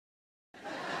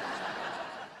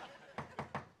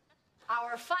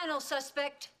Our final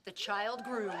suspect, the child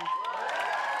groom.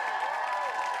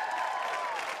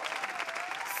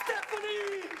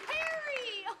 Stephanie!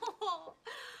 Harry! Oh.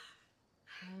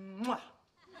 Mwah.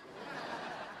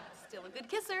 Still a good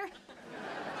kisser.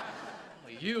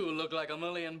 You look like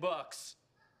 $1,000,000.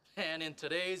 And in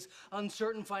today's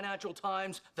uncertain financial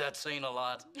times, that saying a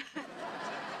lot.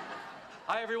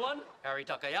 Hi, everyone. Harry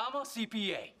Takayama,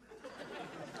 CPA.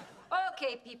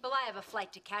 Okay, people, I have a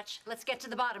flight to catch. Let's get to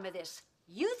the bottom of this.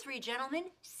 You three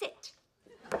gentlemen, sit.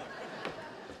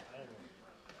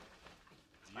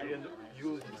 I didn't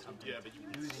use something. Yeah, but you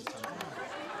used something.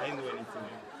 I didn't do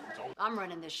anything. I'm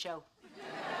running this show.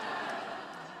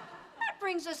 That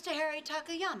brings us to Harry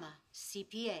Takayama,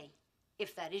 CPA,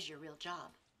 if that is your real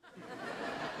job.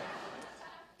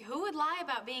 Who would lie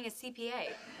about being a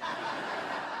CPA?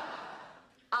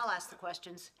 I'll ask the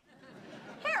questions.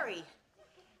 Harry,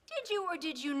 did you or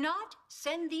did you not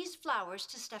send these flowers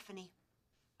to Stephanie?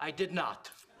 I did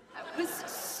not. That was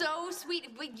so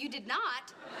sweet. Wait, you did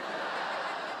not?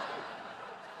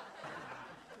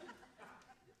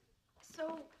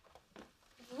 So,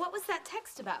 what was that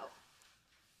text about?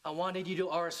 I wanted you to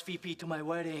RSVP to my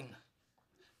wedding.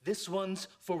 This one's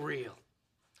for real.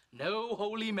 No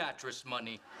holy mattress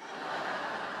money.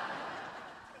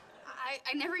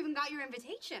 I never even got your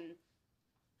invitation.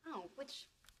 Oh, which...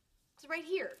 It's right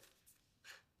here.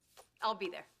 I'll be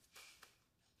there.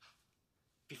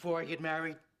 Before I get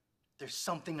married, there's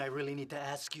something I really need to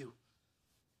ask you.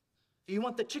 Do you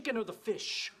want the chicken or the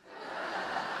fish?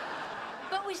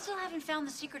 But we still haven't found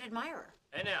the secret admirer.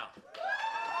 Hey, now.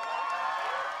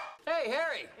 Hey,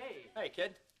 Harry. Hey. Hey,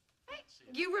 kid. Hey,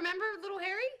 you remember little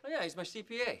Harry? Oh, yeah, he's my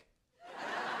CPA.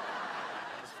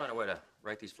 Let's find a way to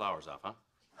write these flowers off, huh?